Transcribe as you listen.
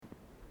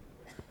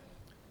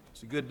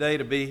It's a good day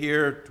to be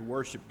here to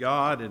worship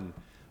God and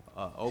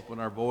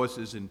open our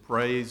voices in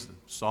praise,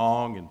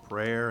 song, and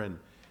prayer,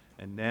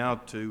 and now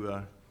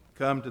to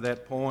come to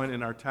that point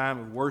in our time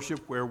of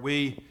worship where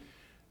we,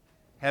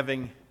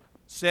 having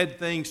said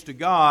things to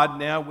God,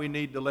 now we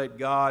need to let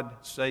God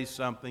say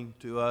something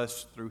to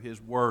us through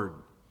His Word.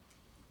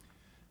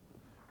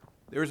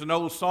 There's an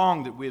old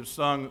song that we have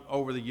sung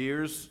over the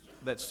years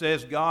that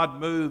says God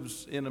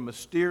moves in a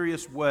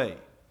mysterious way.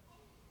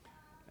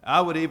 I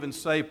would even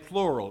say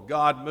plural,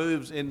 God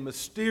moves in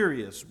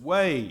mysterious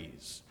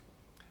ways.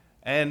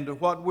 And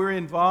what we're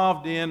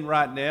involved in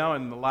right now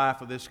in the life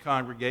of this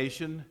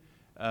congregation,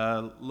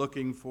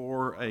 looking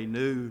for a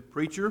new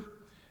preacher,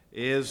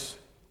 is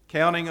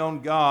counting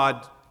on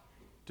God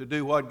to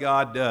do what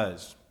God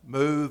does,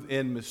 move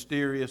in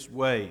mysterious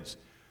ways.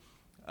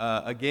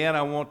 Again,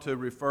 I want to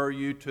refer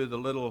you to the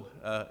little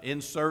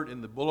insert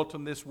in the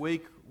bulletin this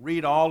week.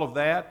 Read all of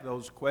that,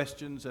 those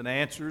questions and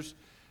answers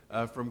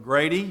from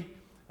Grady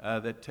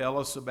that tell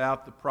us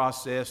about the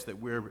process that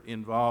we're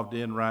involved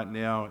in right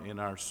now in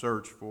our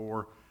search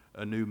for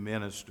a new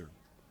minister.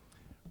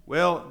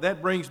 Well, that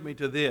brings me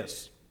to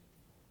this.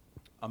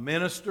 A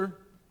minister,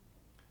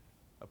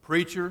 a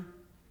preacher,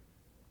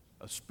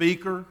 a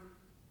speaker,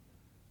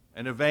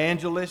 an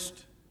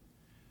evangelist.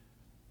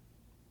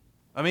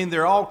 I mean,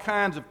 there are all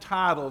kinds of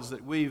titles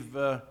that we've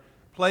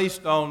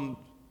placed on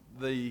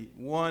the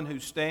one who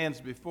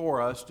stands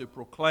before us to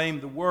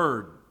proclaim the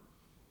Word.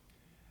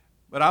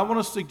 But I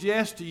want to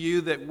suggest to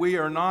you that we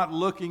are not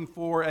looking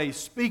for a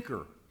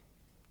speaker.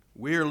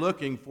 We are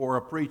looking for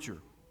a preacher.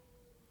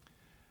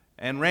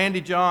 And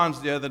Randy Johns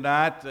the other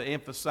night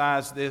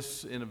emphasized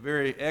this in a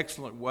very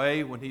excellent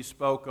way when he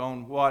spoke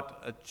on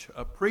what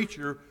a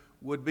preacher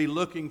would be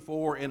looking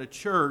for in a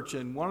church.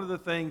 And one of the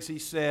things he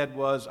said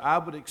was, I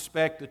would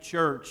expect a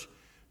church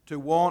to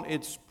want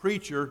its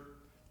preacher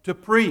to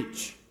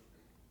preach.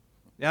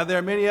 Now, there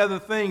are many other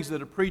things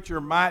that a preacher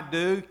might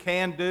do,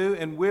 can do,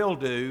 and will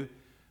do,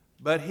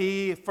 but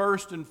he,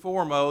 first and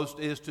foremost,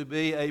 is to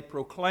be a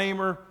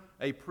proclaimer,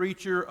 a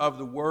preacher of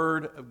the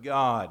Word of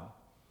God.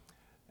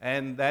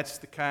 And that's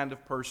the kind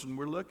of person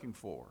we're looking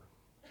for.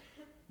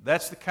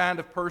 That's the kind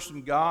of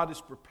person God is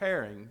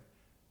preparing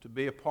to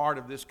be a part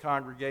of this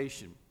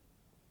congregation.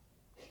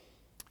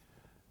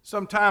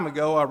 Some time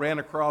ago, I ran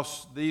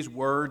across these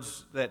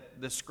words that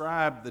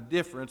describe the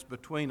difference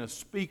between a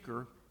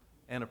speaker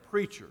and a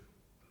preacher.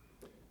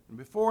 And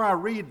before I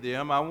read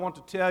them, I want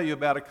to tell you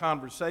about a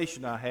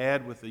conversation I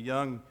had with a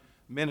young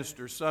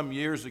minister some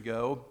years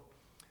ago.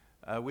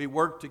 We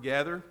worked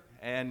together,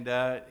 and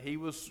he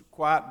was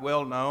quite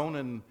well known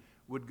and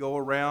would go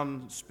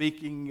around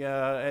speaking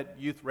at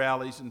youth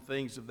rallies and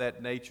things of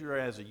that nature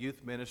as a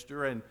youth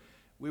minister. And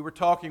we were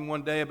talking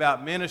one day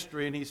about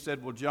ministry, and he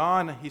said, well,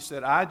 John, he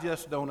said, I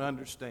just don't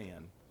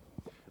understand.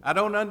 I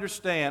don't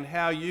understand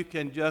how you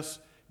can just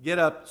get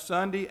up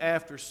Sunday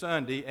after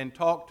Sunday and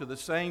talk to the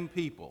same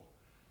people.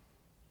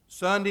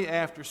 Sunday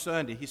after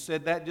Sunday. He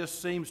said, that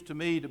just seems to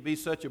me to be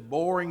such a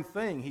boring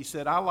thing. He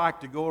said, I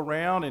like to go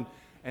around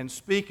and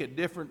speak at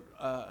different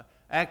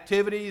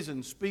activities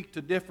and speak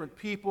to different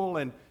people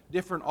and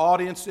different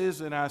audiences.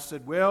 And I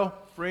said, well,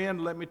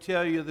 friend, let me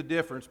tell you the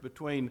difference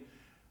between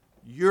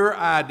your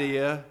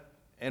idea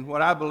and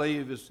what I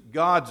believe is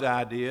God's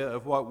idea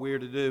of what we're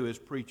to do as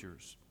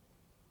preachers.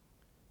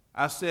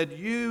 I said,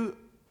 you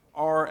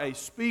are a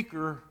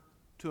speaker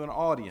to an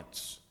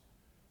audience.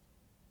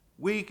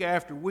 Week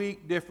after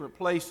week, different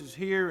places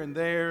here and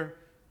there,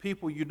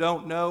 people you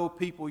don't know,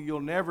 people you'll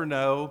never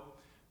know,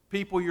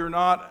 people you're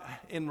not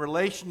in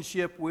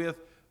relationship with.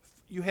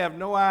 You have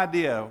no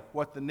idea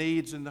what the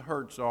needs and the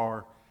hurts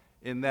are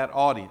in that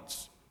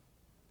audience.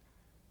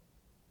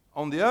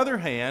 On the other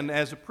hand,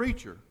 as a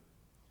preacher,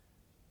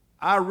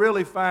 I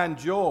really find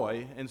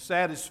joy and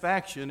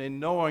satisfaction in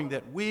knowing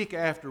that week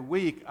after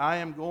week I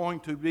am going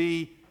to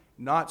be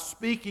not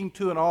speaking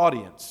to an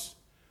audience,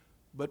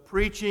 but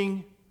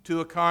preaching to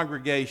a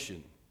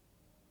congregation,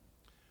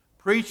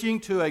 preaching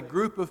to a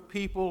group of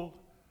people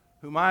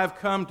whom I have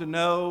come to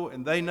know,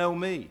 and they know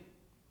me.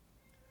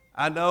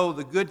 I know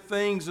the good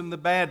things and the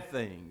bad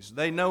things.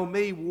 They know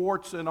me,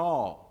 warts and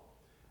all.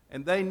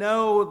 And they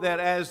know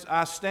that as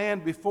I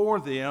stand before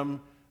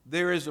them,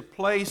 there is a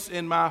place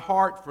in my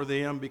heart for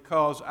them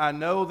because I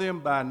know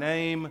them by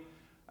name,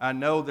 I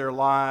know their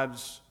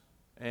lives,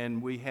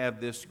 and we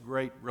have this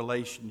great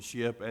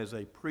relationship as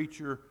a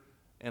preacher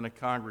and a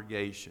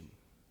congregation.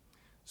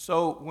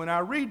 So when I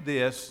read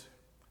this,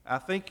 I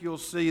think you'll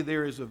see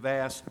there is a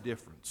vast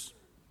difference.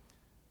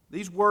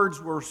 These words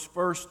were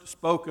first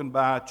spoken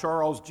by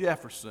Charles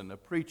Jefferson, a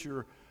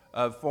preacher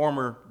of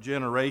former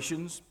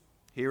generations.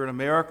 Here in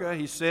America,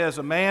 he says,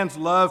 a man's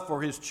love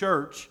for his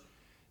church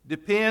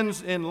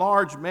depends in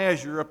large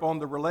measure upon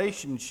the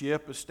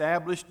relationship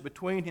established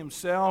between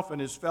himself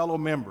and his fellow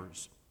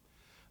members.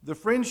 The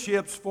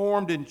friendships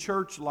formed in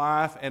church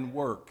life and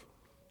work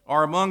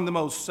are among the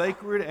most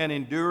sacred and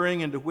enduring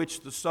into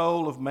which the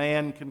soul of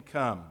man can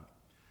come.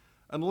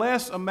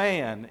 Unless a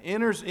man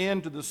enters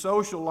into the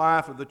social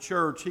life of the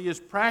church, he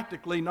is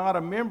practically not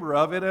a member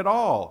of it at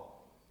all.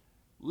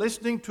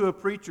 listening to a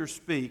preacher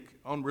speak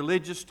on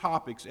religious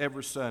topics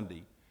every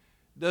Sunday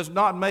does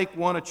not make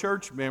one a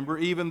church member,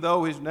 even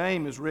though his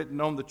name is written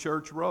on the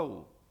church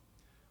roll.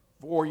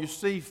 For you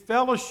see,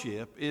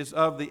 fellowship is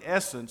of the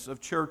essence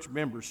of church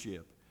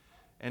membership,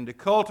 and to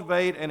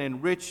cultivate and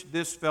enrich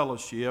this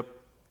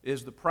fellowship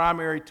is the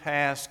primary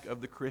task of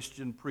the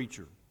Christian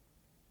preacher.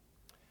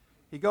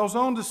 He goes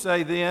on to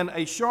say then,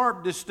 a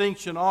sharp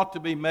distinction ought to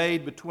be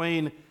made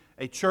between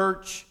a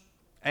church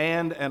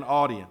and an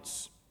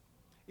audience.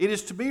 It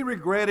is to be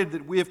regretted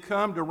that we have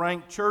come to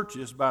rank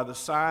churches by the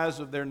size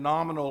of their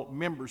nominal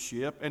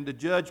membership and to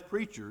judge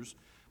preachers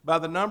by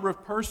the number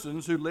of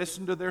persons who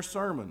listen to their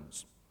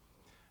sermons.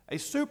 A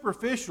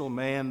superficial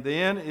man,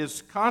 then,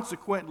 is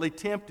consequently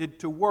tempted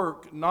to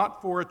work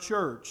not for a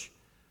church,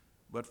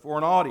 but for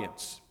an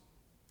audience.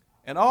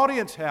 An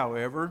audience,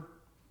 however,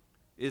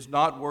 is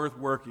not worth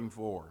working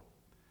for.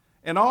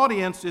 An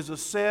audience is a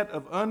set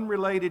of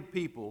unrelated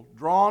people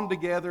drawn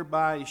together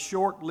by a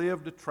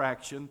short-lived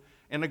attraction,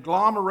 an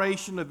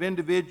agglomeration of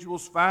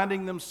individuals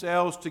finding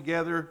themselves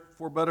together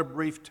for but a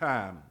brief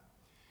time.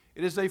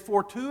 It is a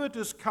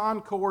fortuitous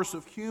concourse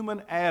of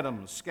human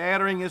atoms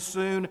scattering as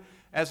soon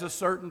as a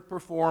certain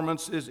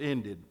performance is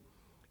ended.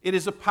 It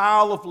is a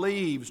pile of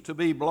leaves to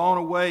be blown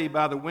away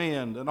by the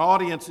wind. An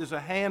audience is a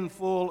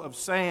handful of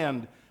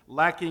sand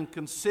lacking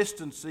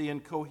consistency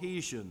and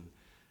cohesion.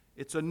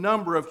 It's a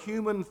number of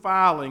human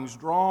filings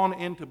drawn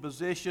into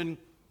position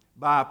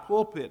by a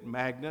pulpit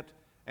magnet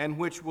and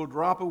which will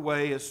drop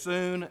away as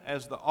soon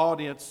as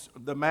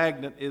the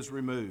magnet is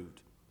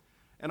removed.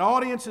 An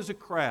audience is a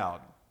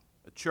crowd.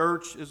 A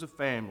church is a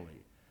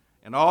family.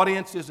 An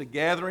audience is a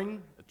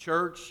gathering. A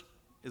church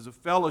is a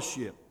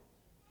fellowship.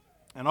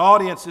 An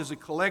audience is a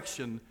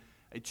collection.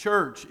 A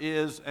church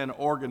is an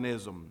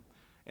organism.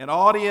 An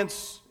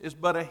audience is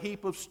but a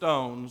heap of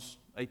stones.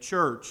 A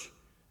church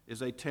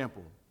is a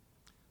temple.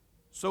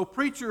 So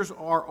preachers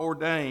are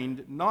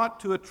ordained not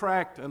to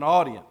attract an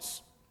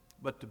audience,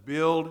 but to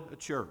build a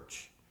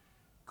church.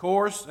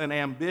 Coarse and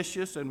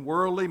ambitious and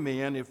worldly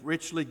men, if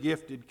richly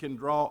gifted, can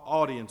draw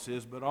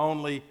audiences, but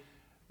only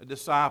a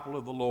disciple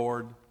of the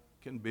Lord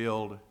can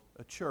build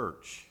a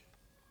church.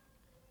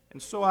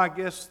 And so I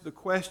guess the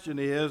question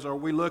is, are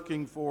we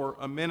looking for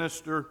a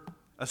minister,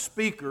 a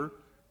speaker,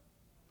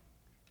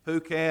 who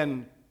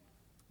can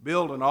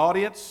build an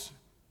audience,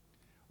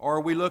 or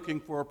are we looking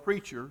for a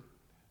preacher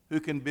who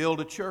can build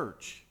a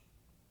church?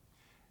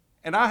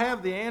 And I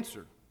have the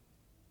answer.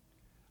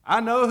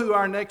 I know who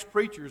our next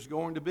preacher is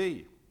going to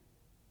be.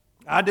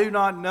 I do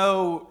not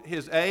know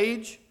his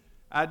age.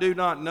 I do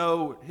not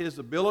know his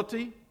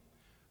ability.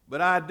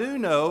 But I do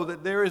know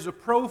that there is a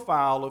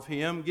profile of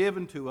him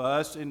given to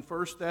us in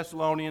 1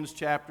 Thessalonians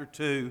chapter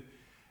 2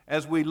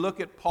 as we look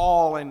at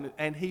Paul,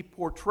 and he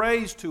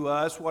portrays to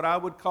us what I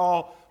would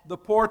call the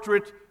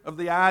portrait of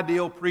the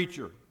ideal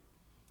preacher.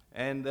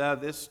 And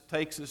this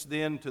takes us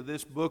then to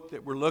this book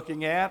that we're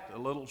looking at, a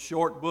little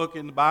short book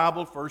in the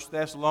Bible, 1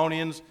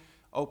 Thessalonians.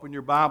 Open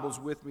your Bibles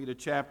with me to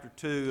chapter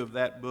 2 of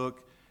that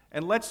book.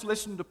 And let's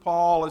listen to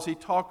Paul as he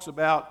talks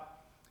about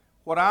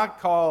what I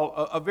call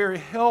a very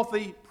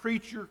healthy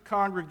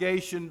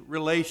preacher-congregation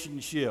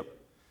relationship.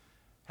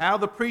 How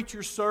the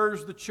preacher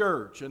serves the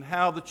church and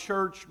how the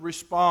church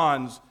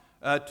responds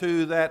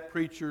to that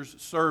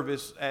preacher's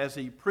service as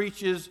he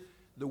preaches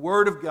the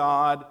Word of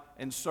God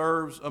and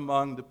serves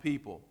among the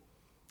people.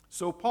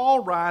 So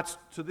Paul writes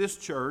to this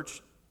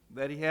church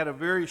that he had a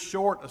very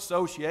short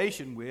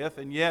association with,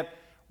 and yet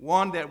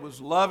one that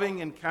was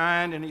loving and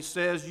kind, and he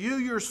says, "You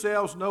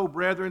yourselves know,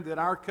 brethren, that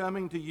our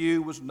coming to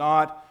you was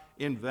not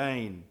in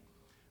vain.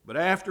 But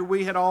after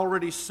we had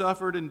already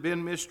suffered and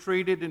been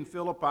mistreated in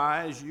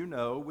Philippi, as you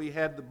know, we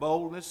had the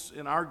boldness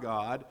in our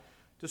God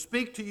to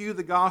speak to you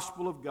the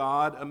gospel of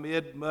God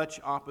amid much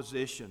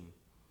opposition."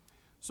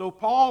 So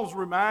Paul's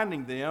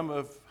reminding them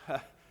of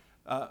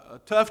a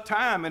tough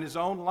time in his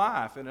own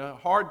life and a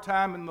hard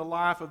time in the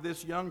life of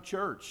this young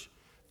church.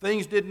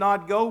 Things did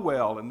not go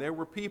well, and there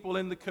were people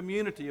in the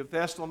community of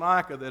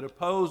Thessalonica that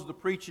opposed the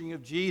preaching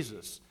of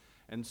Jesus.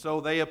 And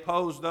so they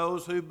opposed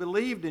those who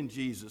believed in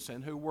Jesus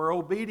and who were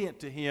obedient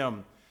to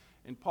him.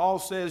 And Paul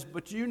says,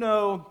 "But you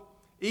know,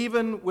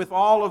 even with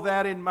all of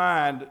that in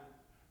mind,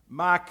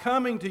 my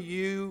coming to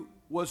you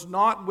was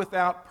not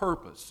without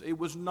purpose. It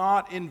was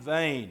not in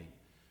vain.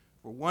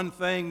 For one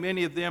thing,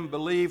 many of them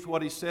believed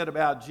what he said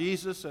about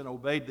Jesus and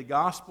obeyed the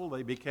gospel.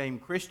 They became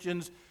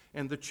Christians,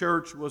 and the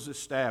church was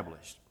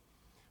established."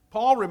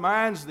 Paul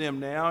reminds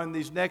them now in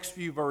these next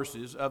few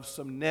verses of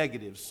some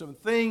negatives, some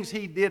things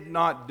he did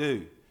not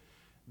do.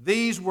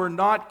 These were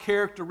not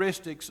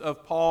characteristics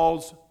of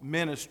Paul's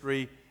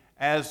ministry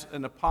as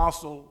an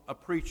apostle, a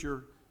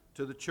preacher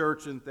to the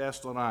church in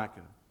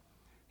Thessalonica.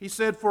 He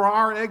said, "For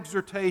our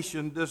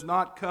exhortation does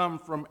not come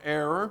from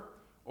error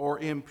or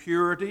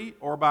impurity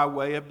or by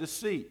way of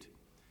deceit.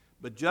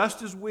 But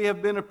just as we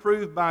have been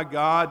approved by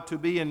God to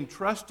be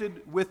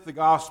entrusted with the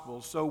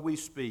gospel, so we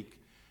speak,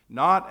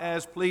 not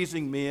as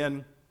pleasing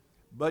men,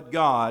 but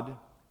God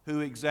who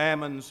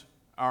examines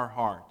our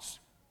hearts."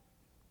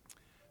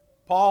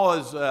 Paul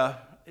is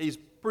he's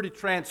pretty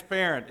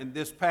transparent in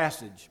this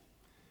passage.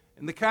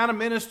 And the kind of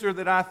minister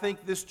that I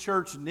think this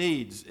church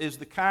needs is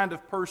the kind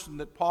of person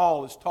that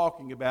Paul is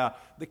talking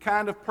about, the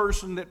kind of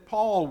person that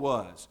Paul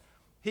was.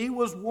 He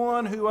was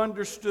one who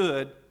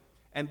understood,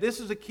 and this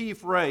is a key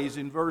phrase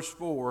in verse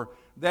 4,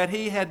 that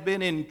he had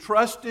been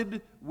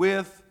entrusted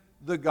with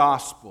the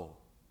gospel.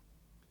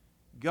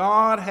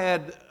 God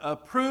had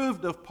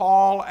approved of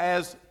Paul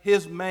as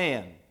his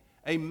man,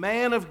 a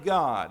man of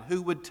God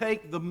who would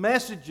take the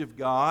message of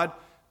God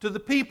to the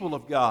people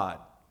of God.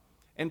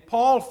 And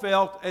Paul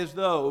felt as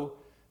though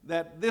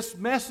that this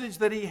message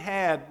that he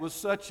had was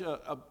such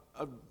a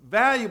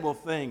valuable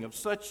thing, of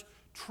such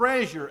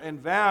treasure and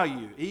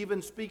value. He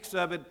even speaks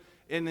of it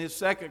in his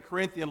 2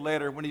 Corinthians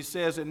letter when he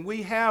says, "And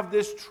we have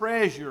this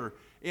treasure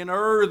in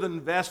earthen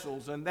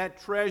vessels," and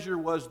that treasure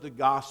was the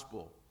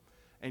gospel.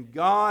 And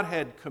God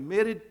had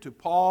committed to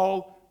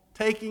Paul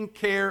taking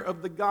care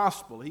of the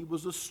gospel. He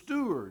was a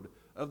steward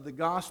of the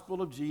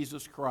gospel of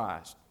Jesus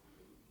Christ.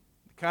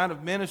 The kind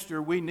of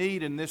minister we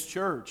need in this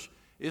church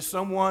is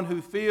someone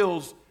who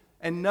feels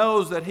and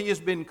knows that he has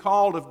been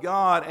called of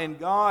God, and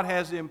God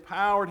has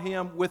empowered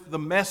him with the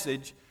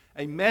message,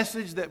 a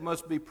message that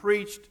must be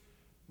preached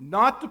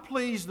not to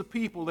please the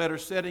people that are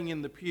sitting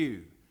in the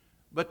pew,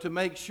 but to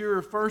make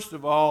sure, first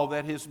of all,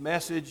 that his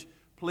message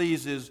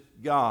pleases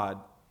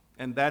God.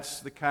 And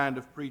that's the kind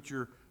of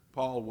preacher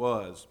Paul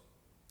was.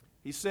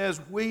 He says,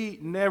 "We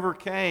never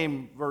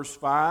came," verse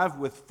 5,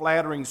 "with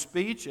flattering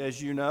speech,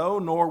 as you know,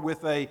 nor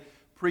with a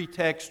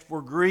pretext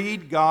for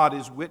greed, God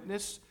is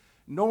witness.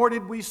 Nor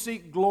did we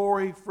seek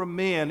glory from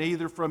men,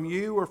 either from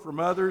you or from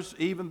others,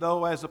 even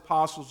though as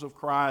apostles of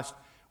Christ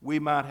we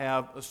might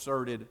have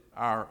asserted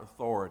our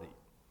authority."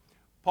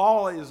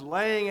 Paul is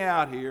laying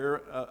out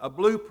here a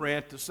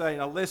blueprint to say,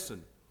 now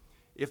listen,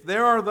 if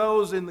there are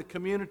those in the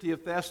community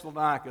of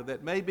Thessalonica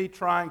that may be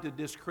trying to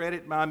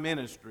discredit my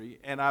ministry,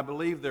 and I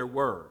believe there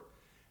were,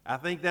 I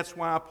think that's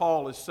why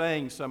Paul is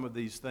saying some of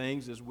these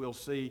things, as we'll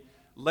see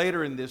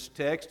later in this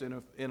text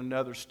in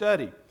another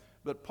study.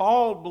 But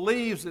Paul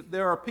believes that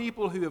there are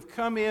people who have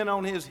come in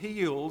on his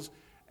heels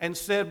and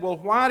said, well,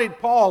 why did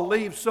Paul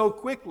leave so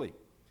quickly?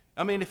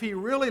 I mean, if he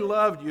really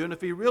loved you and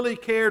if he really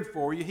cared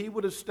for you, he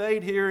would have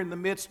stayed here in the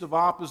midst of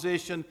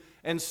opposition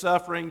and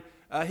suffering.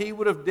 He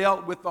would have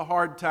dealt with the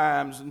hard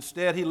times.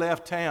 Instead, he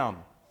left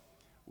town.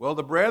 Well,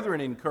 the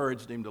brethren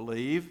encouraged him to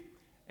leave,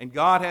 and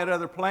God had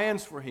other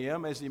plans for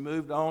him as he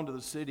moved on to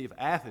the city of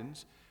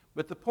Athens.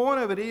 But the point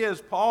of it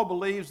is, Paul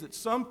believes that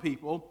some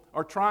people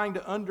are trying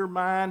to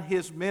undermine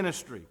his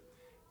ministry.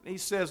 And he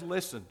says,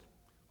 listen,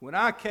 when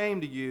I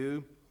came to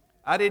you,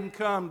 I didn't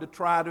come to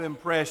try to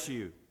impress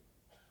you.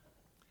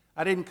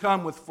 I didn't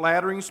come with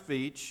flattering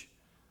speech.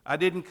 I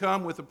didn't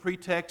come with a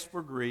pretext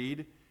for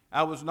greed.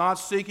 I was not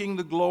seeking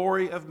the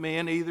glory of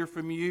men, either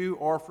from you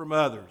or from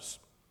others.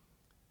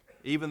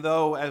 Even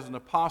though, as an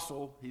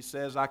apostle, he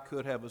says, I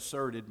could have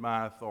asserted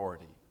my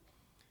authority.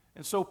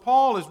 And so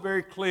Paul is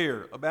very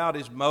clear about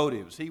his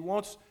motives. He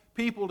wants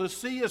people to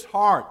see his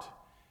heart.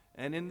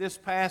 And in this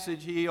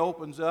passage, he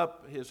opens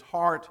up his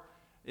heart,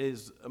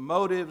 his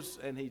motives,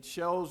 and he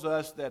shows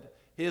us that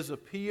his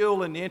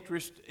appeal and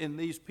interest in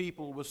these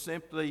people was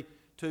simply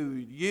to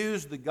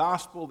use the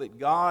gospel that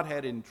God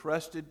had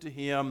entrusted to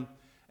him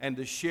and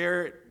to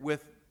share it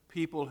with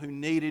people who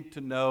needed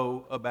to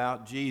know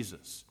about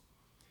Jesus.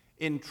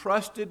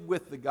 Entrusted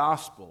with the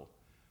gospel,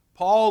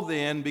 Paul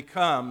then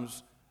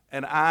becomes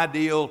an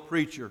ideal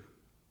preacher.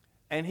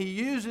 And he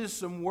uses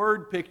some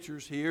word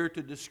pictures here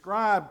to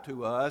describe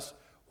to us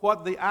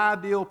what the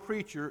ideal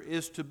preacher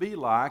is to be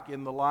like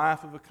in the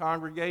life of a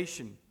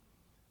congregation.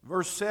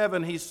 Verse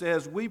 7, he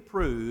says, we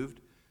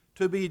proved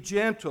to be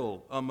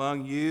gentle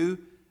among you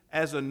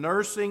as a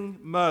nursing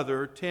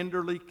mother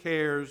tenderly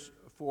cares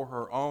for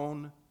her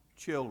own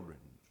children.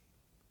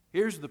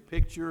 Here's the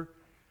picture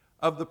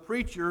of the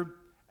preacher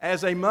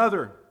as a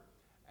mother,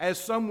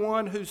 as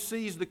someone who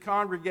sees the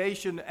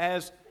congregation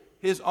as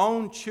his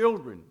own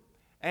children,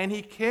 and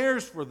he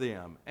cares for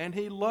them, and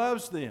he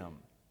loves them.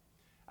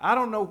 I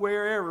don't know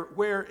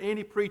where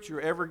any preacher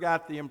ever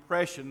got the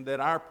impression that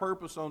our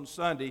purpose on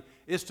Sunday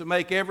is to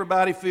make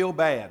everybody feel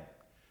bad.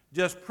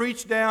 Just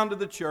preach down to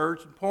the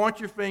church and point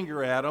your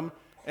finger at them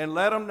and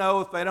let them know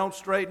if they don't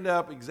straighten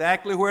up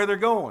exactly where they're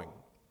going.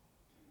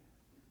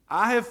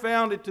 I have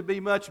found it to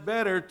be much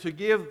better to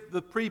give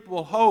the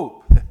people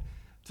hope,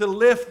 to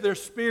lift their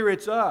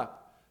spirits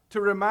up,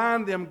 to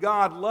remind them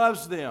God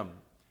loves them,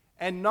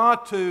 and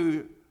not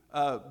to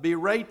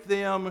berate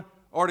them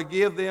or to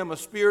give them a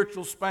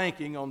spiritual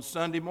spanking on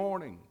Sunday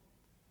morning.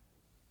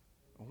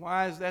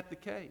 Why is that the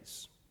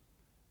case?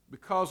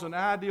 Because an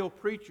ideal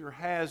preacher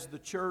has the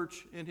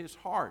church in his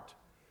heart,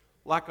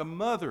 like a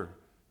mother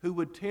who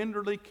would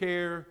tenderly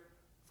care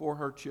for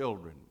her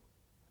children.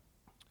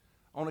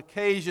 On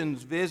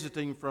occasions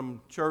visiting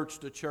from church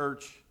to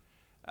church,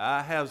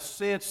 I have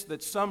sensed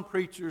that some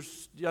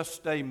preachers just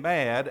stay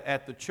mad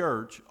at the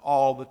church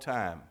all the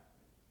time,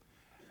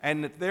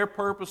 and that their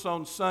purpose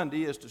on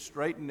Sunday is to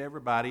straighten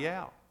everybody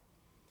out.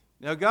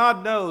 Now,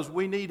 God knows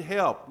we need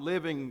help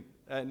living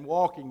and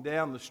walking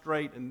down the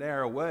straight and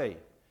narrow way.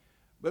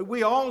 But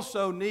we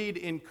also need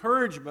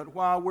encouragement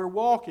while we're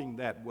walking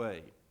that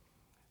way.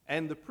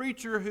 And the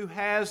preacher who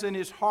has in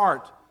his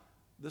heart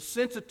the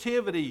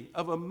sensitivity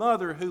of a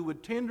mother who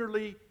would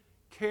tenderly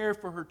care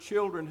for her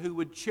children, who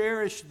would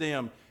cherish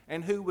them,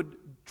 and who would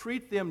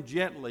treat them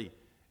gently,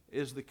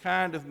 is the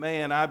kind of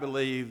man, I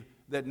believe,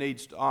 that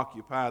needs to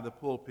occupy the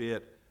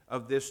pulpit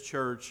of this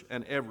church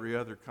and every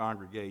other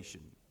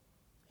congregation.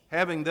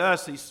 Having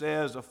thus, he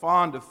says, a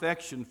fond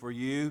affection for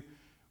you,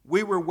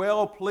 we were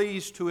well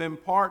pleased to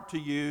impart to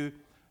you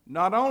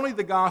not only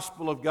the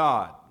gospel of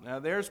God. Now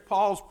there's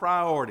Paul's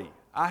priority.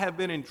 I have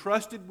been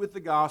entrusted with the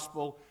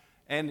gospel,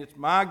 and it's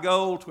my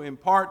goal to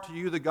impart to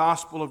you the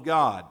gospel of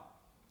God.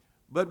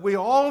 But we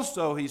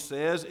also, he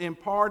says,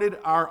 imparted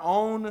our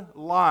own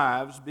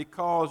lives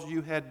because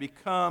you had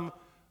become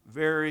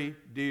very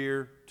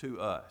dear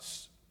to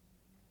us.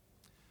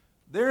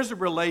 There's a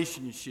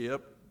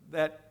relationship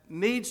that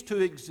needs to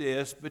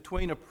exist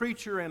between a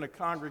preacher and a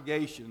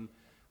congregation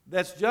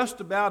that's just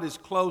about as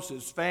close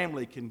as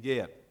family can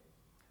get.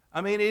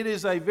 I mean, it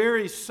is a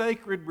very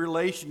sacred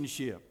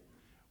relationship,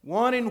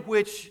 one in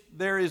which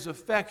there is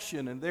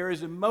affection and there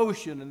is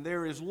emotion and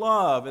there is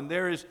love and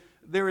there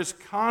is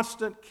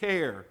constant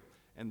care.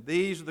 And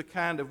these are the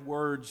kind of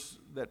words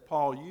that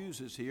Paul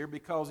uses here,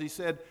 because he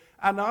said,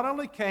 I not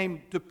only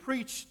came to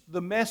preach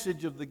the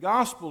message of the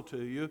gospel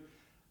to you,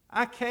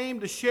 I came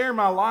to share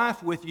my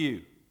life with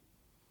you.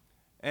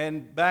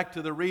 And back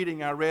to the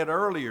reading I read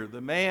earlier,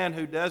 the man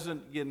who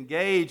doesn't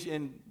engage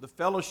in the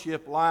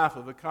fellowship life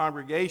of a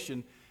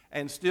congregation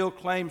and still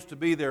claims to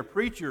be their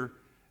preacher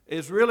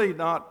is really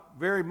not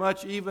very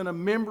much even a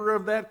member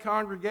of that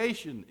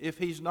congregation if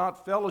he's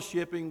not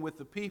fellowshipping with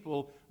the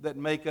people that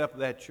make up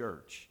that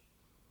church.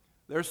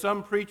 There are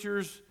some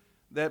preachers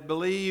that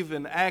believe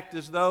and act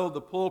as though the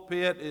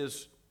pulpit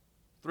is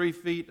 3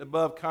 feet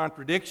above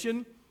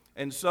contradiction,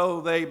 and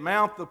so they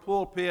mount the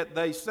pulpit,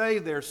 they say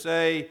their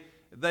say,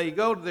 they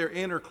go to their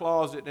inner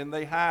closet and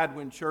they hide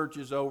when church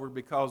is over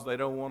because they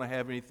don't want to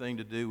have anything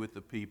to do with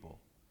the people.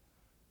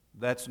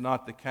 That's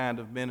not the kind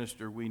of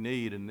minister we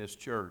need in this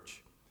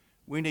church.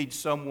 We need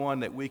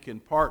someone that we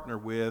can partner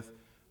with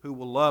who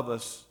will love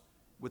us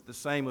with the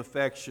same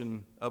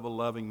affection of a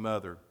loving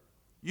mother.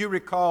 You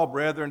recall,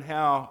 brethren,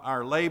 how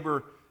our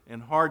labor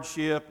and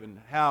hardship and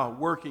how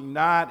working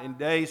night and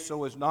day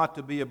so as not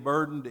to be a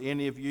burden to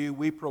any of you,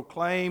 we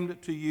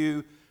proclaimed to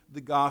you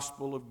the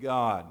gospel of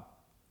God.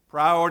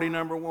 Priority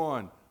number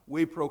 1,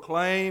 we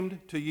proclaimed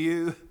to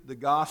you the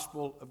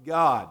gospel of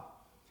God.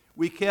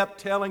 We kept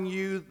telling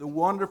you the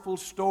wonderful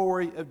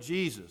story of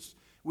Jesus.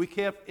 We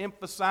kept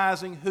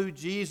emphasizing who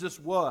Jesus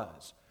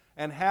was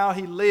and how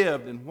he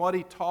lived and what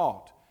he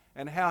taught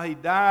and how he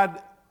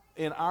died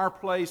in our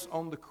place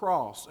on the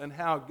cross and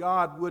how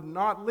God would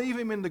not leave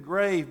him in the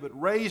grave but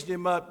raised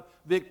him up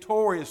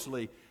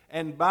victoriously,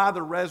 and by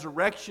the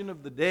resurrection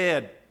of the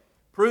dead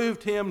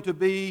proved him to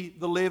be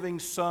the living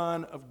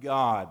Son of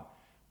God.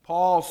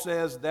 Paul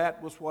says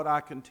that was what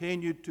I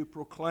continued to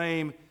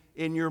proclaim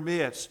in your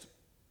midst.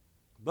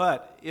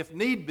 But if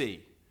need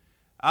be,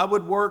 I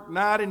would work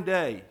night and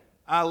day.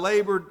 I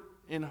labored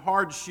in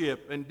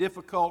hardship and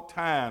difficult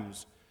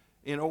times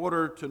in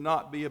order to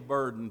not be a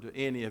burden to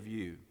any of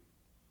you.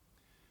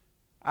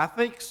 I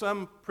think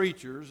some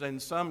preachers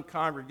and some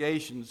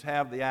congregations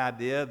have the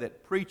idea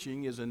that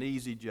preaching is an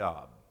easy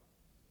job.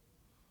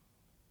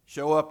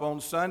 Show up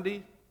on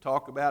Sunday,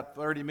 talk about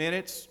 30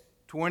 minutes,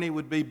 20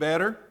 would be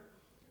better.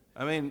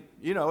 I mean,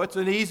 it's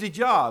an easy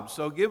job.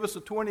 So give us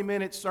a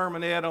 20-minute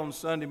sermonette on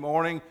Sunday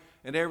morning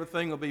and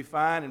everything will be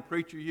fine. And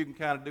preacher, you can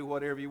kind of do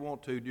whatever you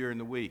want to during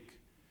the week.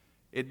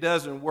 It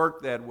doesn't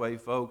work that way,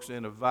 folks,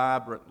 in a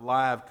vibrant,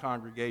 live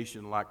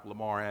congregation like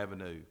Lamar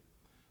Avenue.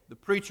 The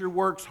preacher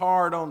works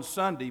hard on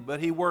Sunday, but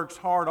he works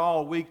hard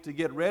all week to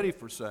get ready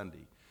for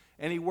Sunday.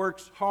 And he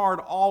works hard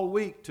all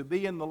week to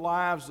be in the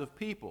lives of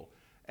people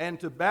and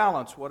to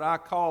balance what I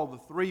call the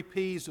 3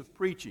 P's of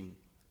preaching: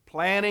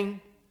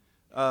 planning,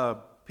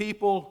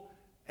 people,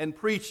 and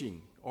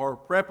preaching, or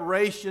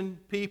preparation,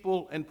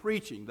 people, and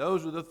preaching.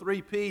 Those are the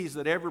 3 P's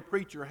that every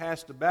preacher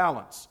has to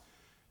balance.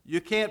 You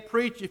can't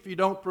preach if you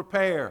don't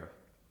prepare.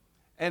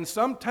 And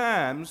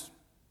sometimes,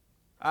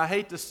 I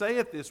hate to say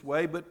it this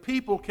way, but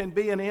people can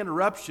be an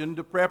interruption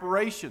to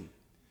preparation.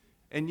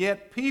 And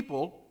yet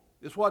people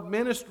is what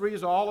ministry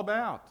is all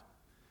about.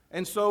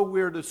 And so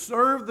we're to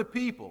serve the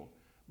people,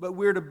 but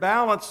we're to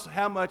balance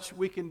how much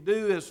we can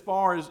do as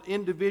far as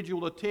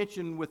individual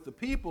attention with the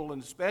people,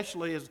 and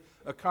especially as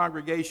a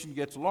congregation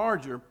gets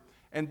larger,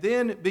 and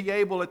then be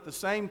able at the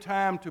same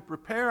time to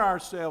prepare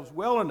ourselves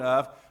well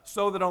enough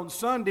so that on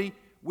Sunday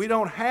we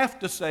don't have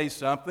to say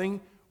something,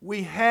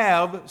 we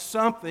have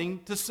something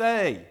to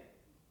say.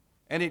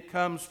 And it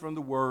comes from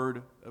the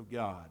Word of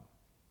God.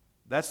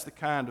 That's the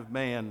kind of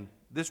man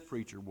this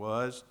preacher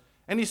was.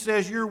 And he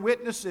says, you're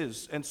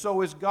witnesses, and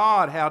so is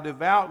God, how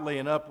devoutly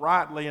and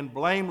uprightly and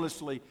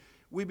blamelessly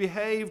we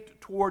behaved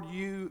toward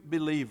you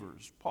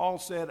believers. Paul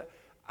said,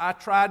 I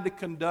tried to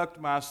conduct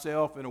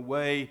myself in a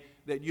way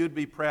that you'd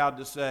be proud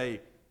to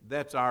say,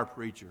 that's our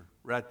preacher.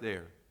 right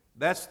there.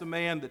 That's the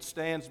man that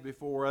stands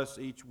before us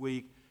each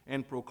week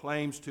and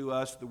proclaims to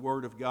us the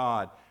Word of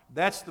God.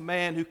 That's the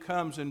man who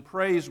comes and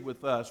prays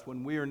with us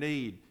when we are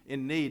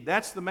in need.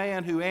 That's the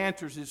man who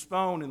answers his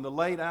phone in the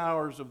late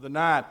hours of the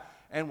night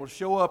and will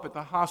show up at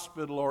the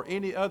hospital or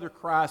any other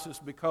crisis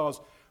because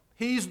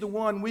he's the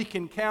one we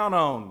can count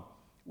on.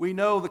 We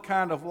know the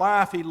kind of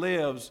life he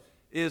lives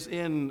is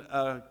in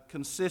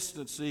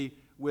consistency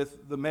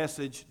with the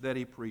message that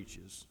he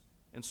preaches.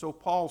 And so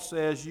Paul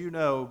says, you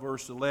know,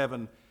 verse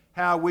 11,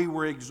 how we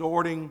were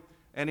exhorting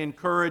and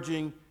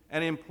encouraging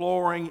and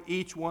imploring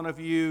each one of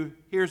you,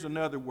 here's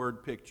another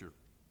word picture,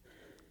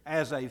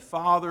 as a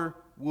father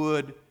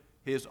would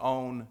his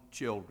own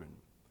children.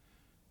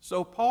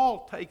 So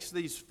Paul takes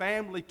these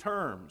family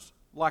terms,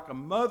 like a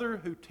mother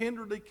who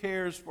tenderly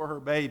cares for her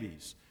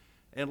babies,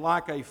 and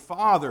like a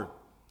father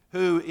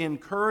who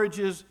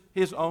encourages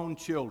his own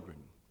children.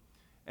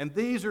 And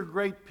these are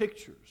great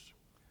pictures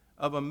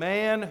of a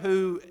man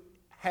who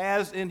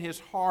has in his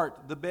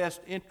heart the best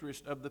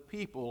interest of the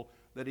people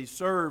that he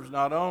serves,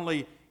 not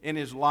only in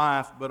his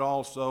life, but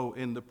also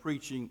in the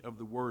preaching of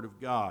the Word of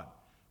God.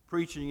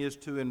 Preaching is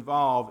to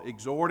involve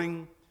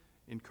exhorting,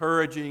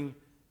 encouraging,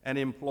 and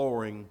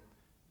imploring.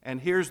 And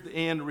here's the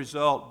end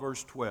result,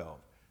 verse 12.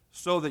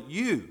 So that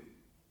you,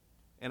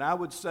 and I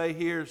would say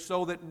here,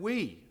 so that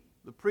we,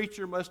 the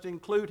preacher must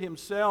include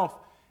himself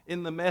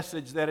in the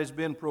message that has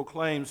been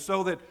proclaimed,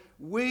 so that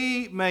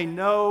we may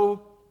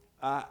know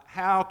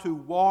how to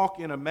walk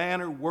in a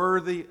manner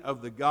worthy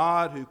of the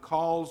God who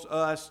calls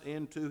us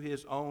into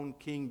his own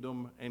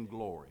kingdom and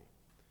glory.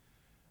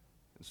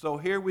 And so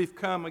here we've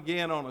come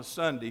again on a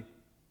Sunday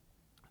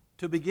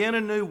to begin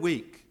a new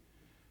week,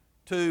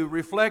 to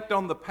reflect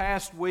on the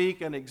past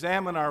week and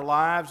examine our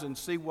lives and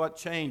see what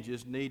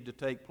changes need to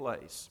take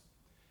place.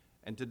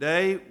 And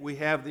today we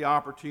have the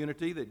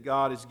opportunity that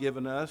God has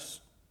given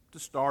us to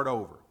start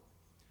over.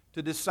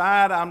 To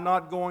decide I'm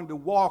not going to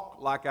walk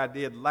like I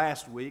did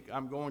last week.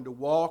 I'm going to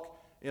walk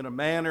in a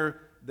manner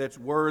that's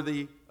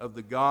worthy of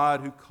the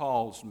God who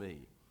calls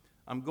me.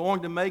 I'm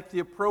going to make the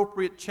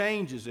appropriate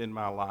changes in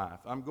my life.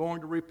 I'm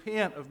going to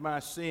repent of my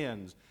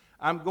sins.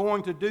 I'm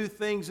going to do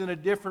things in a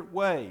different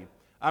way.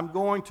 I'm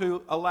going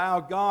to allow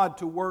God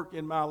to work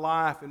in my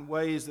life in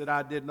ways that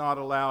I did not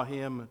allow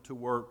Him to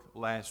work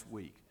last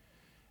week.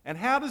 And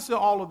how does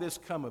all of this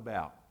come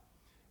about?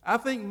 I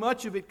think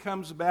much of it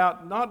comes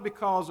about not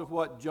because of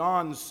what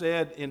John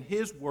said in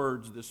his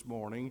words this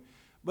morning,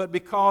 but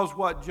because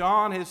what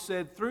John has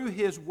said through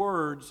his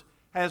words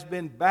has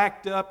been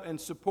backed up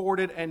and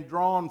supported and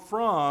drawn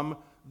from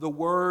the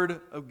Word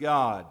of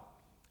God.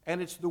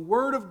 And it's the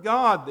Word of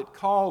God that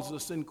calls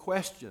us in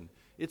question.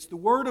 It's the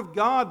Word of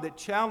God that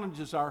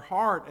challenges our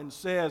heart and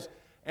says,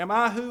 am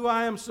I who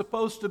I am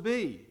supposed to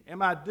be?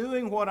 Am I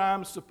doing what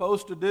I'm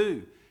supposed to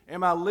do?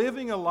 Am I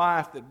living a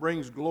life that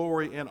brings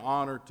glory and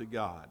honor to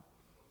God?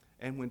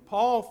 And when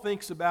Paul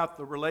thinks about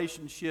the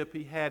relationship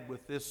he had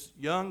with this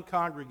young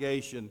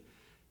congregation,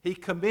 he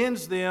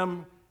commends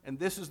them, and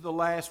this is the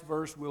last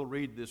verse we'll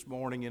read this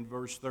morning in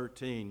verse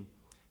 13.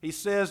 He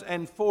says,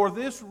 and for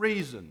this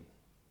reason,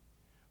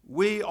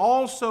 we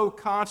also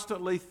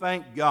constantly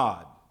thank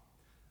God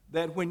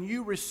that when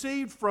you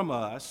received from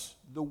us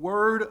the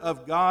word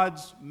of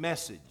God's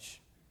message,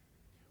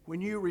 when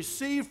you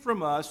received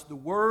from us the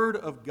word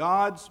of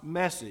God's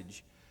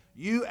message,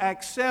 you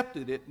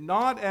accepted it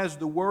not as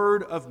the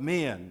word of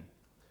men,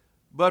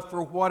 but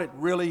for what it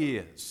really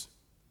is,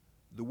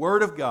 the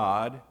Word of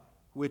God,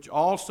 which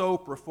also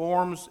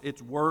performs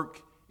its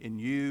work in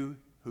you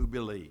who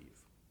believe.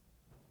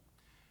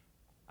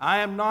 I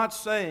am not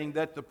saying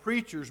that the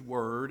preacher's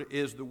word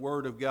is the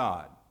Word of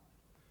God,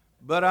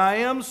 but I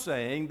am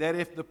saying that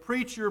if the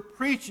preacher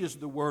preaches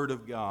the Word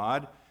of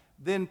God,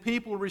 then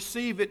people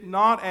receive it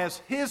not as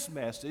his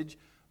message,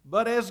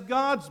 but as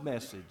God's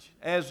message,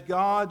 as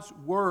God's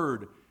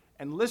Word.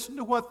 And listen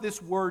to what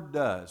this Word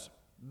does.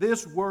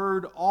 This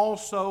Word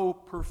also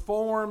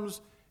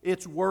performs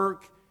its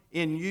work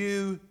in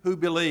you who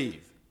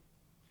believe.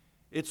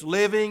 It's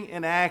living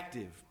and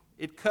active.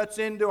 It cuts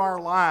into our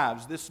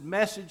lives. This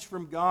message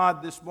from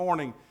God this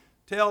morning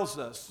tells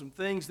us some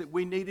things that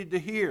we needed to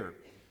hear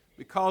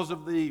because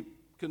of the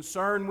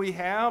concern we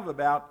have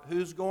about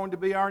who's going to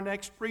be our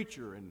next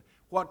preacher and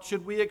what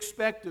should we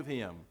expect of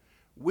him.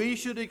 We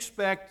should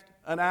expect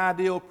an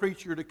ideal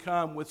preacher to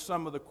come with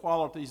some of the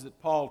qualities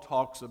that Paul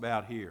talks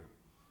about here.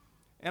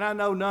 And I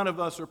know none of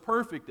us are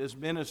perfect as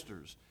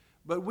ministers,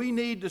 but we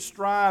need to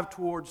strive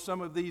towards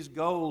some of these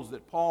goals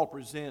that Paul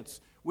presents.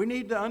 We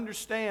need to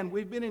understand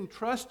we've been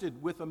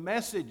entrusted with a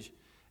message.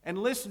 And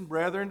listen,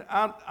 brethren,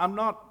 I'm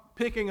not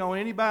picking on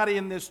anybody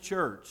in this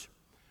church,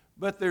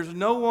 but there's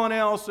no one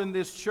else in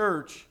this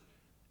church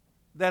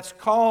that's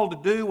called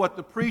to do what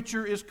the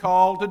preacher is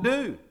called to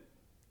do,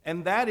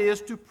 and that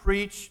is to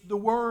preach the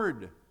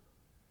Word.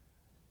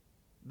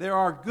 There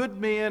are good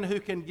men who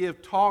can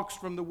give talks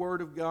from the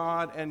Word of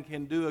God and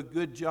can do a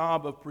good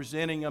job of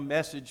presenting a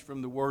message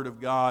from the Word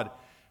of God.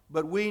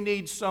 But we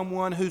need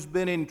someone who's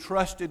been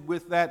entrusted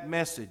with that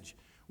message.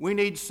 We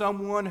need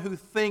someone who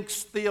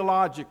thinks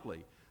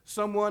theologically,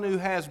 someone who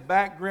has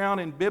background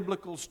in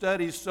biblical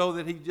studies so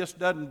that he just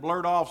doesn't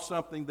blurt off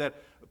something that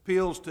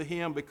appeals to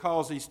him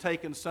because he's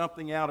taken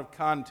something out of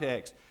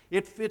context.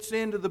 It fits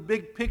into the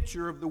big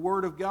picture of the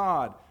Word of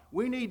God.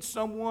 We need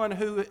someone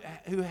who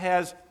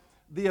has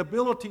the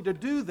ability to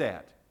do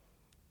that.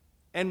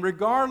 And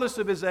regardless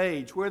of his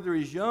age, whether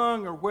he's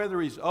young or whether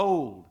he's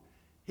old,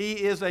 he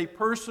is a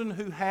person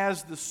who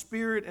has the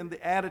spirit and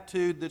the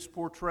attitude that's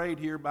portrayed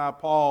here by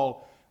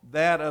Paul,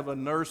 that of a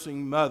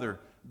nursing mother,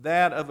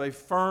 that of a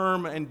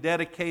firm and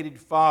dedicated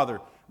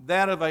father,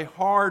 that of a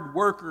hard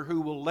worker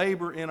who will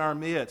labor in our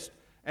midst,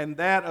 and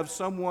that of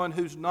someone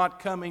who's not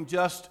coming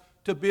just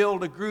to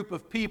build a group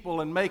of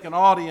people and make an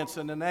audience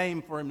and a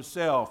name for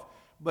himself,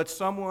 but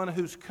someone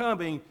who's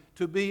coming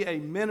to be a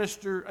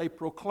minister, a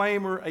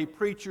proclaimer, a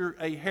preacher,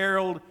 a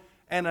herald,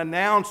 an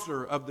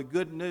announcer of the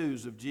good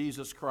news of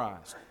Jesus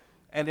Christ.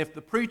 And if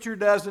the preacher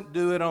doesn't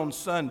do it on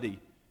Sunday,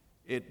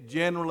 it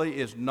generally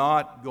is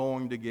not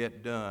going to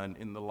get done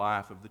in the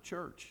life of the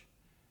church.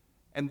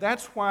 And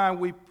that's why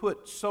we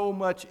put so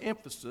much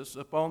emphasis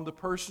upon the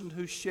person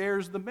who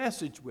shares the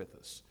message with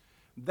us.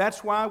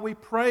 That's why we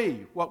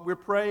pray what we're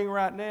praying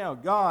right now.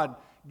 God,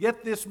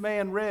 get this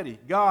man ready.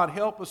 God,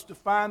 help us to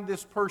find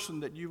this person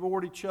that you've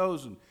already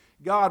chosen.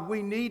 God,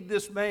 we need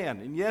this man.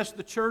 And yes,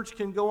 the church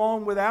can go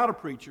on without a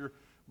preacher,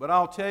 but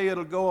I'll tell you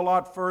it'll go a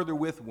lot further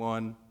with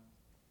one,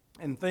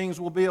 and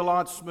things will be a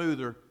lot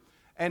smoother.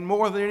 And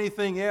more than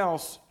anything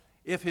else,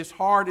 if his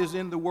heart is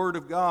in the Word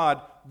of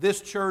God,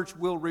 this church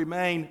will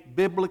remain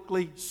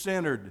biblically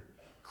centered,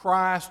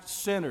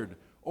 Christ-centered,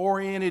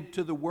 oriented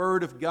to the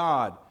Word of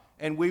God.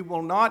 And we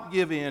will not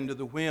give in to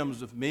the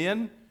whims of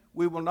men.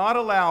 We will not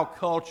allow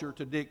culture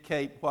to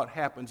dictate what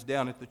happens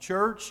down at the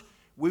church.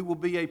 We will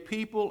be a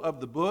people of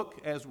the book,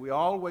 as we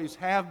always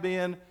have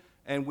been,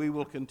 and we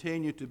will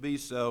continue to be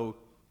so,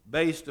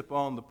 based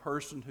upon the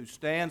person who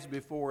stands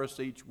before us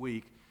each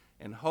week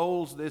and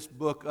holds this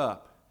book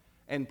up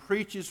and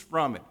preaches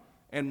from it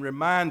and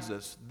reminds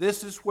us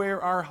this is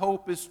where our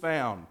hope is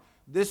found.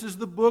 This is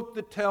the book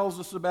that tells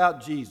us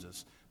about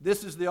Jesus.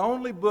 This is the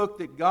only book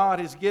that God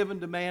has given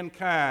to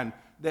mankind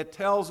that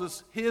tells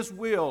us His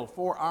will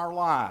for our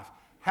life,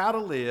 how to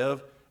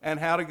live and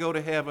how to go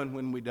to heaven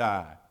when we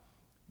die.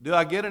 Do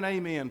I get an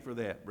amen for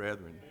that,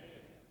 brethren?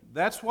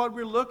 That's what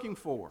we're looking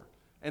for.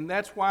 And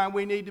that's why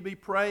we need to be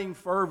praying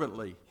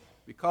fervently,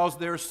 because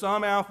there are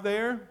some out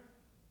there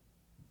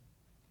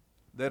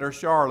that are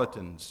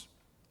charlatans.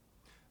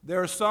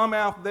 There are some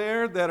out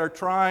there that are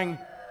trying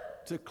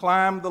to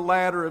climb the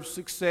ladder of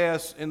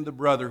success in the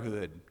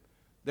brotherhood.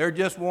 They're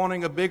just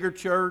wanting a bigger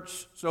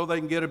church so they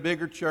can get a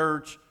bigger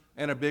church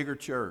and a bigger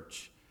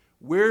church.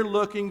 We're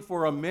looking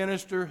for a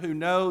minister who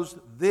knows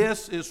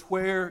this is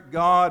where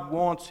God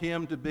wants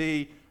him to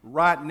be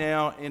right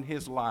now in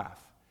his life.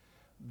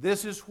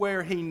 This is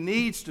where he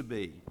needs to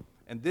be.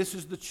 And this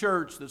is the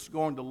church that's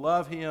going to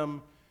love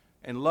him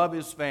and love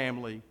his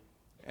family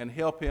and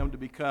help him to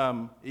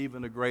become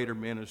even a greater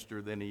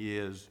minister than he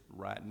is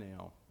right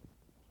now.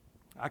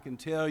 I can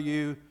tell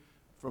you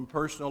from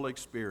personal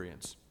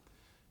experience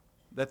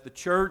that the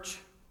church,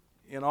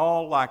 in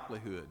all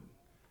likelihood,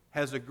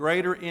 has a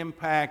greater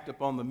impact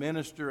upon the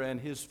minister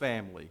and his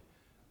family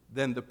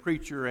than the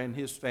preacher and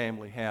his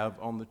family have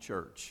on the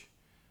church.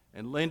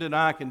 And Linda and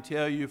I can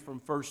tell you from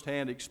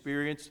firsthand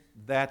experience,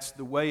 that's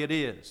the way it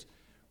is.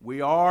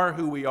 We are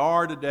who we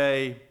are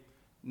today,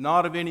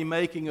 not of any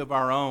making of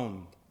our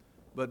own,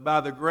 but by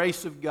the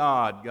grace of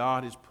God,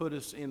 God has put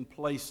us in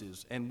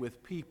places and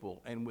with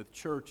people and with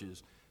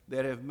churches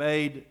that have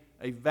made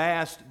a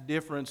vast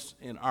difference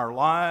in our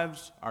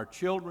lives, our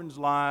children's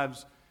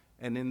lives,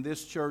 and in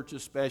this church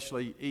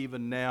especially,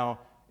 even now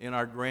in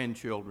our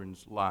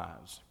grandchildren's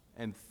lives.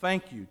 And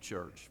thank you,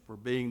 church, for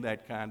being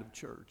that kind of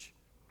church.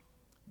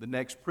 The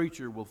next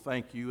preacher will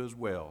thank you as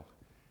well.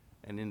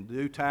 And in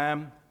due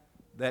time,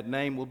 that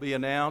name will be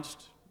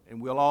announced,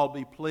 and we'll all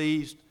be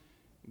pleased.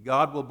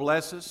 God will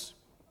bless us.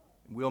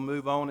 We'll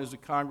move on as a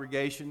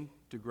congregation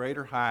to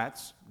greater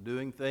heights,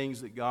 doing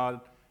things that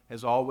God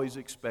has always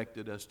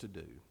expected us to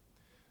do.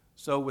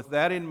 So with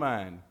that in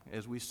mind,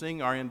 as we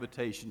sing our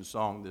invitation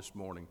song this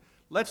morning,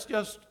 let's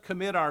just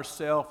commit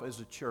ourselves as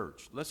a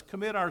church. Let's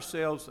commit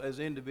ourselves as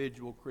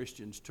individual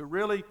Christians to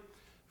really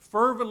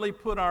fervently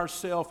put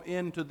ourselves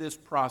into this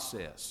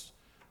process.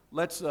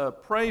 Let's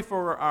pray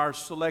for our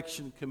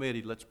selection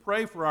committee. Let's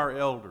pray for our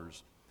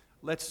elders.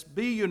 Let's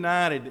be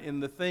united in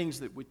the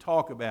things that we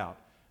talk about.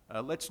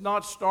 Let's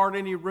not start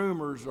any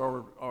rumors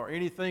or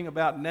anything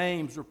about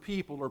names or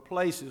people or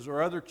places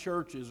or other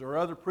churches or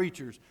other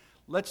preachers.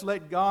 Let's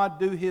let God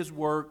do His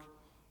work,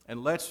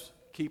 and let's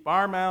keep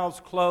our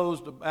mouths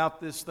closed about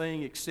this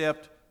thing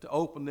except to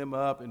open them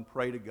up and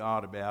pray to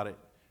God about it,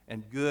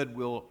 and good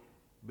will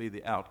be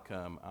the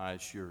outcome, I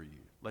assure you.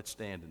 Let's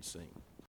stand and sing.